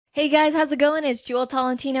Hey guys, how's it going? It's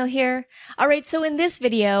Tolentino here. Alright, so in this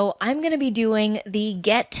video, I'm going to be doing the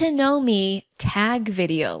Get to Know Me tag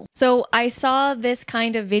video. So I saw this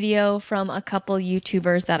kind of video from a couple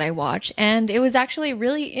YouTubers that I watch, and it was actually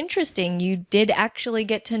really interesting. You did actually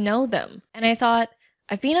get to know them. And I thought,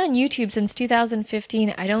 I've been on YouTube since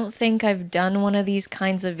 2015. I don't think I've done one of these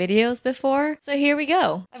kinds of videos before. So here we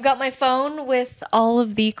go. I've got my phone with all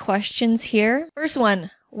of the questions here. First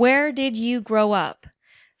one, where did you grow up?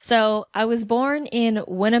 So I was born in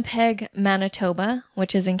Winnipeg, Manitoba,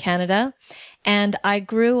 which is in Canada, and I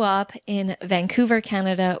grew up in Vancouver,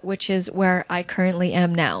 Canada, which is where I currently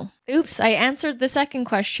am now. Oops, I answered the second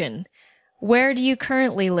question. Where do you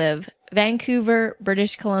currently live? Vancouver,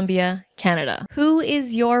 British Columbia, Canada. Who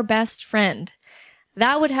is your best friend?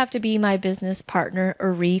 That would have to be my business partner,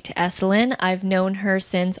 Orit Esselin. I've known her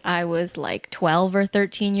since I was like 12 or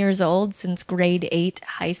 13 years old, since grade 8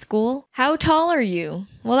 high school. How tall are you?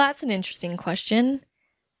 Well, that's an interesting question.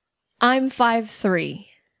 I'm 5'3".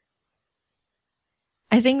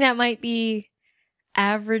 I think that might be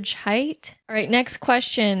average height. All right, next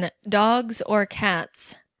question. Dogs or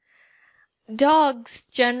cats? Dogs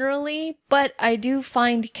generally, but I do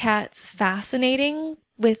find cats fascinating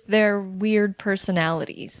with their weird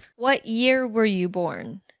personalities. What year were you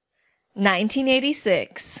born?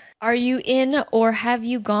 1986. Are you in or have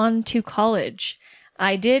you gone to college?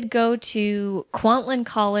 I did go to Kwantlen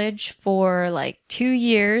College for like 2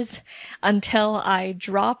 years until I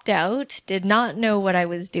dropped out, did not know what I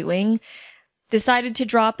was doing, decided to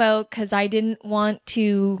drop out because I didn't want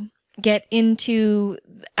to get into,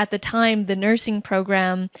 at the time, the nursing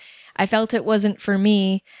program. I felt it wasn't for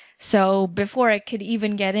me. So before I could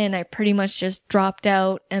even get in, I pretty much just dropped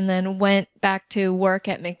out and then went back to work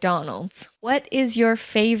at McDonald's. What is your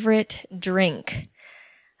favorite drink?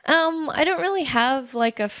 I don't really have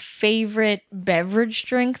like a favorite beverage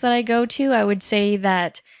drink that I go to. I would say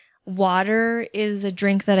that water is a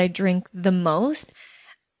drink that I drink the most,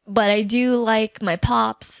 but I do like my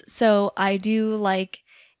pops, so I do like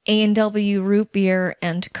A&W root beer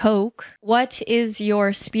and Coke. What is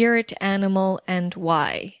your spirit animal and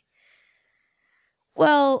why?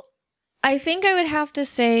 Well, I think I would have to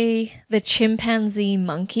say the chimpanzee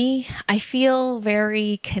monkey. I feel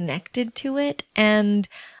very connected to it, and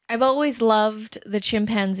I've always loved the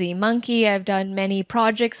chimpanzee monkey. I've done many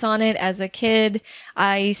projects on it as a kid.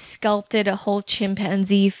 I sculpted a whole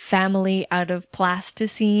chimpanzee family out of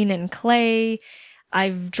plasticine and clay.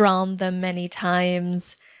 I've drawn them many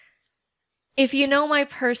times. If you know my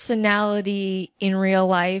personality in real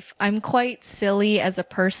life, I'm quite silly as a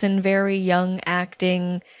person, very young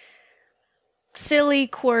acting, silly,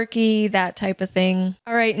 quirky, that type of thing.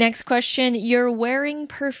 All right, next question. You're wearing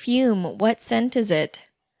perfume. What scent is it?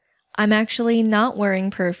 I'm actually not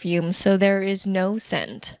wearing perfume, so there is no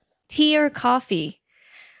scent. Tea or coffee?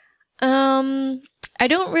 I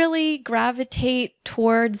don't really gravitate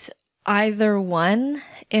towards either one.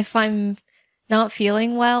 If I'm not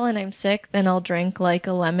feeling well and I'm sick, then I'll drink like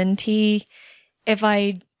a lemon tea. If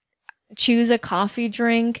I choose a coffee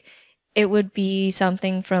drink, it would be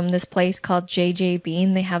something from this place called JJ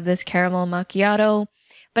Bean. They have this caramel macchiato,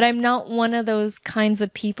 but I'm not one of those kinds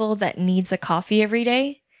of people that needs a coffee every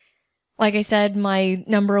day. Like I said, my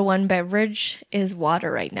number one beverage is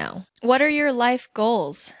water right now. What are your life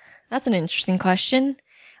goals? That's an interesting question.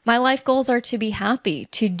 My life goals are to be happy,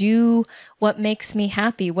 to do what makes me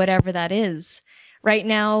happy, whatever that is. Right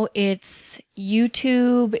now, it's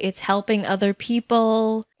YouTube, it's helping other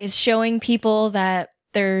people, it's showing people that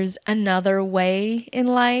there's another way in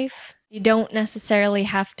life. You don't necessarily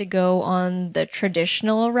have to go on the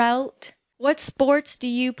traditional route. What sports do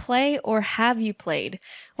you play or have you played?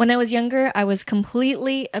 When I was younger, I was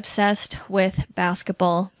completely obsessed with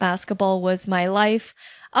basketball. Basketball was my life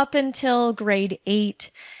up until grade 8.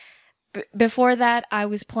 Before that, I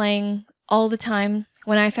was playing all the time.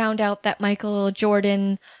 When I found out that Michael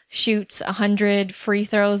Jordan shoots 100 free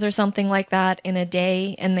throws or something like that in a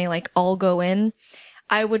day and they like all go in,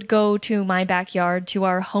 I would go to my backyard to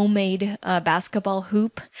our homemade basketball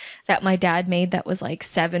hoop that my dad made that was like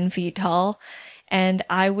 7 feet tall. And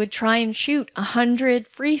I would try and shoot 100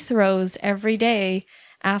 free throws every day.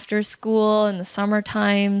 After school in the summer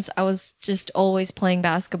times, I was just always playing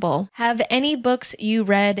basketball. Have any books you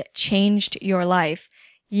read changed your life?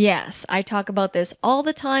 Yes, I talk about this all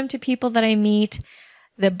the time to people that I meet.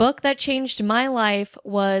 The book that changed my life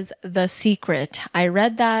was The Secret. I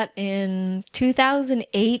read that in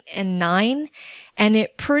 2008 and 9, and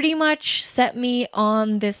it pretty much set me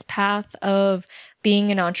on this path of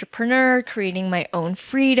being an entrepreneur, creating my own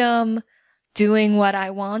freedom, doing what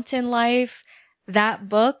I want in life. That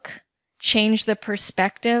book changed the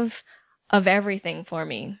perspective of everything for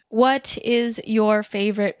me. What is your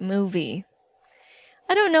favorite movie?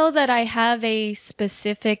 I don't know that I have a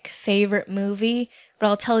specific favorite movie, but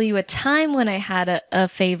I'll tell you a time when I had a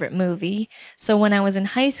favorite movie. So when I was in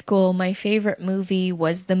high school, my favorite movie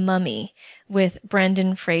was The Mummy with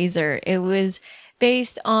Brendan Fraser. It was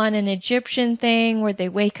based on an Egyptian thing where they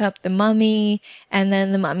wake up the mummy and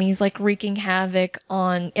then the mummy's like wreaking havoc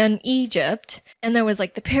in Egypt. And there was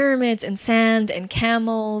like the pyramids and sand and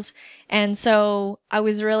camels. And so I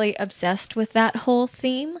was really obsessed with that whole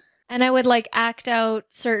theme. And I would like act out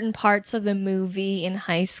certain parts of the movie in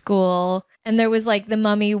high school. And there was like the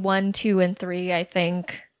Mummy 1, 2, and 3, I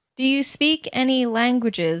think. Do you speak any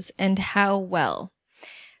languages and how well?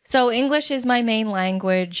 So English is my main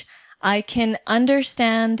language. I can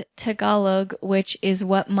understand Tagalog, which is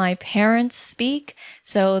what my parents speak.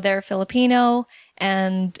 So they're Filipino,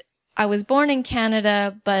 and I was born in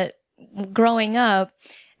Canada, but growing up,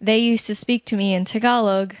 they used to speak to me in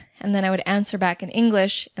Tagalog, and then I would answer back in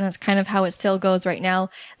English, and that's kind of how it still goes right now.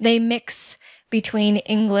 They mix between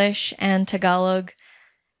English and Tagalog.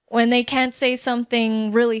 When they can't say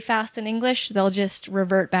something really fast in English, they'll just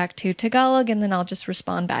revert back to Tagalog, and then I'll just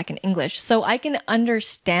respond back in English. So I can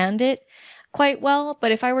understand it quite well,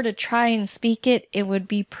 but if I were to try and speak it, it would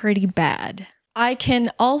be pretty bad. I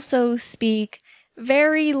can also speak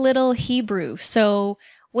very little Hebrew. So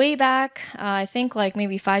way back, I think like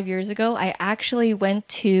maybe 5 years ago, I actually went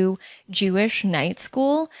to Jewish night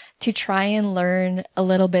school to try and learn a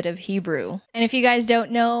little bit of Hebrew. And if you guys don't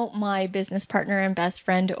know, my business partner and best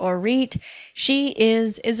friend, Orit, she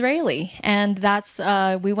is Israeli. And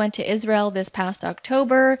we went to Israel this past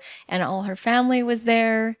October, and all her family was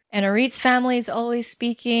there. And Orit's family is always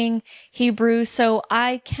speaking Hebrew, so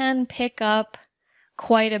I can pick up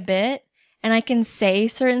quite a bit, and I can say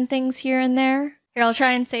certain things here and there. Here, I'll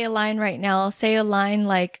try and say a line right now. I'll say a line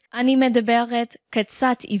like, Ani medeberet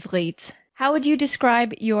katsat ivrit. How would you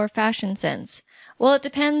describe your fashion sense? Well, it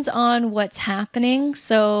depends on what's happening.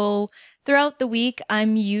 So throughout the week,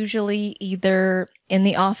 I'm usually either in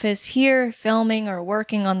the office here filming or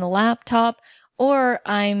working on the laptop, or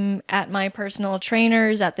I'm at my personal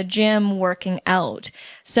trainer's at the gym working out.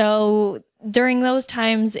 So during those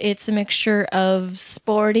times, it's a mixture of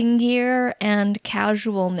sporting gear and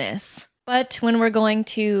casualness. But when we're going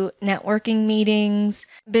to networking meetings,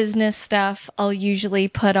 business stuff, I'll usually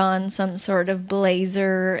put on some sort of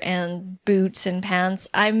blazer and boots and pants.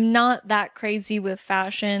 I'm not that crazy with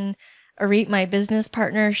fashion. Arit, my business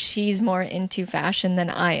partner, she's more into fashion than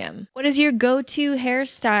I am. What is your go-to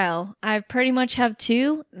hairstyle? I pretty much have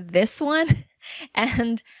two. This one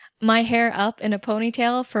and my hair up in a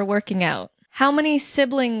ponytail for working out. How many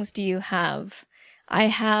siblings do you have? I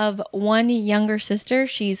have one younger sister.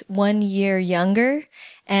 She's 1 year younger.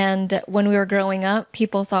 And when we were growing up,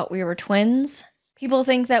 people thought we were twins. People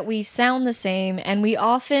think that we sound the same, and we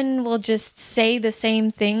often will just say the same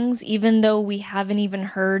things, even though we haven't even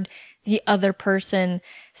heard the other person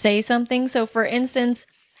say something. So for instance,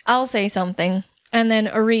 I'll say something, and then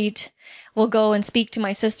Arit will go and speak to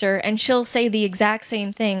my sister, and she'll say the exact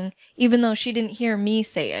same thing, even though she didn't hear me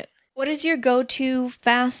say it. What is your go-to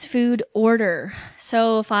fast food order?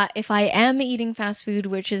 So if I am eating fast food,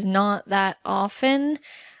 which is not that often,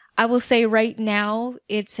 I will say right now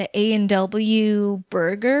it's an A&W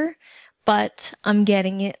burger, but I'm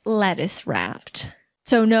getting it lettuce wrapped.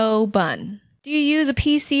 So no bun. Do you use a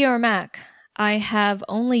PC or Mac? I have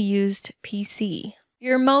only used PC.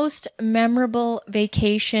 Your most memorable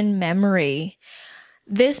vacation memory?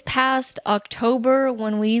 This past October,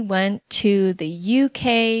 when we went to the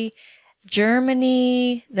UK,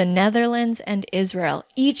 Germany, the Netherlands, and Israel,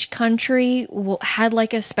 each country had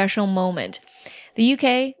like a special moment. The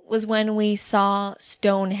UK was when we saw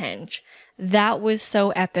Stonehenge. That was so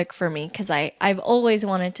epic for me because I've always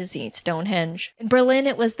wanted to see Stonehenge. In Berlin,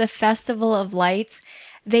 it was the Festival of Lights.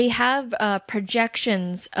 They have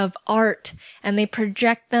projections of art, and they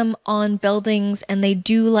project them on buildings, and they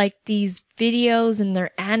do like these videos, and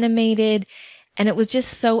they're animated, and it was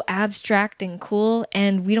just so abstract and cool,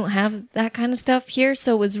 and we don't have that kind of stuff here,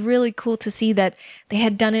 so it was really cool to see that they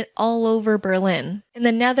had done it all over Berlin. In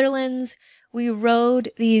the Netherlands, we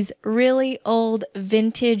rode these really old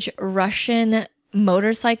vintage Russian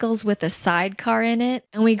motorcycles with a sidecar in it,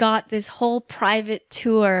 and we got this whole private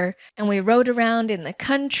tour, and we rode around in the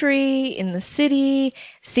country, in the city,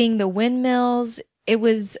 seeing the windmills. It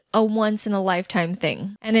was a once in a lifetime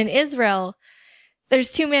thing. And in Israel, There's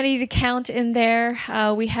too many to count in there.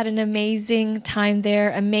 We had an amazing time there.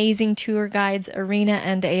 Amazing tour guides, Arena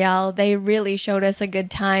and Ayal. They really showed us a good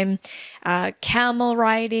time. Camel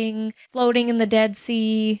riding, floating in the Dead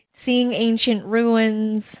Sea, seeing ancient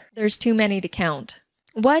ruins. There's too many to count.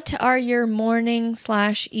 What are your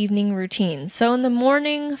morning/evening routines? So in the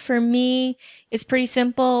morning, for me, it's pretty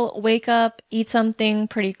simple. Wake up, eat something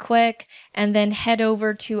pretty quick, and then head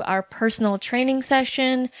over to our personal training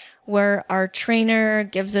session where our trainer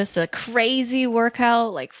gives us a crazy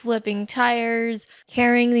workout like flipping tires,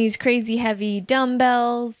 carrying these crazy heavy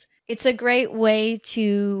dumbbells. It's a great way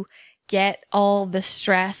to get all the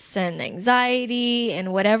stress and anxiety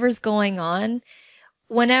and whatever's going on.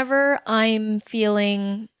 Whenever I'm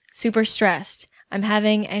feeling super stressed, I'm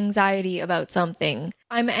having anxiety about something,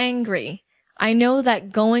 I'm angry, I know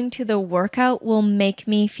that going to the workout will make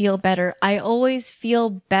me feel better. I always feel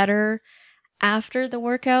better after the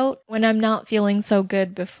workout when I'm not feeling so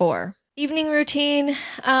good before. Evening routine,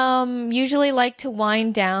 usually like to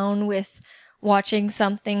wind down with watching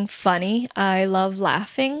something funny. I love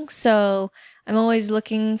laughing, so I'm always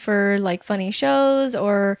looking for like funny shows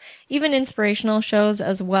or even inspirational shows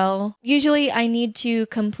as well. Usually I need to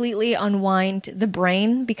completely unwind the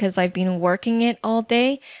brain because I've been working it all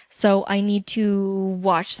day. So I need to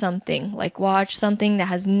watch something that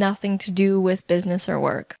has nothing to do with business or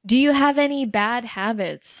work. Do you have any bad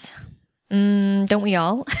habits? Don't we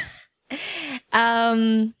all?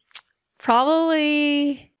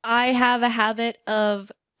 Probably I have a habit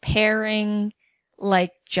of pairing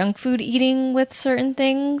like junk food eating with certain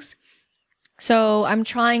things. So I'm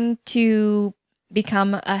trying to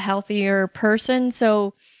become a healthier person.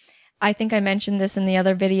 So I think I mentioned this in the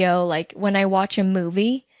other video, like when I watch a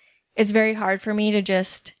movie, it's very hard for me to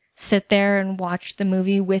just sit there and watch the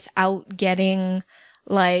movie without getting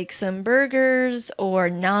like some burgers or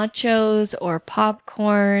nachos or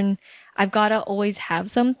popcorn. I've got to always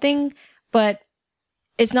have something, but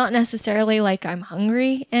it's not necessarily like I'm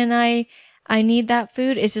hungry and I need that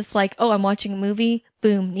food. It's just like, oh, I'm watching a movie,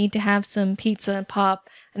 boom, need to have some pizza and pop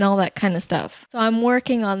and all that kind of stuff. So I'm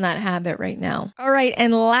working on that habit right now. All right,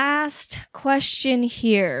 and last question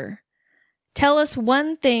here. Tell us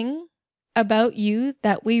one thing about you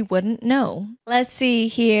that we wouldn't know. Let's see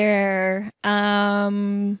here.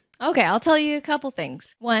 Okay, I'll tell you a couple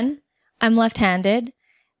things. One, I'm left-handed.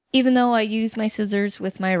 Even though I use my scissors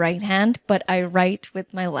with my right hand, but I write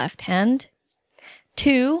with my left hand.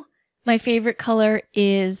 2, my favorite color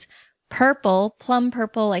is purple, plum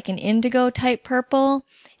purple, like an indigo type purple.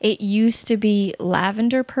 It used to be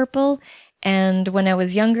lavender purple. And when I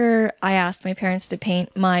was younger, I asked my parents to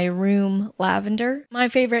paint my room lavender. My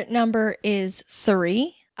favorite number is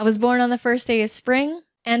 3. I was born on the first day of spring.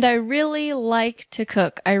 And I really like to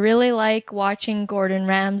cook. I really like watching Gordon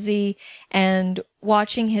Ramsay and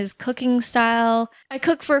watching his cooking style. I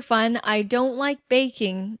cook for fun. I don't like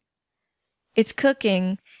baking. It's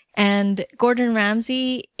cooking. And Gordon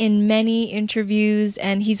Ramsay, in many interviews,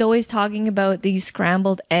 and he's always talking about these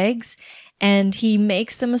scrambled eggs, and he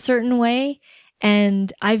makes them a certain way.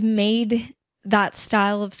 And I've made that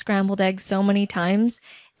style of scrambled eggs so many times,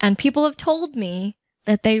 and people have told me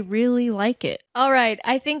that they really like it. All right,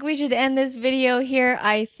 I think we should end this video here.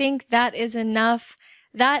 I think that is enough.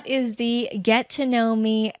 That is the Get to Know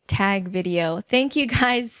Me tag video. Thank you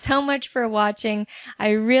guys so much for watching. I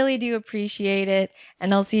really do appreciate it,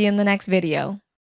 and I'll see you in the next video.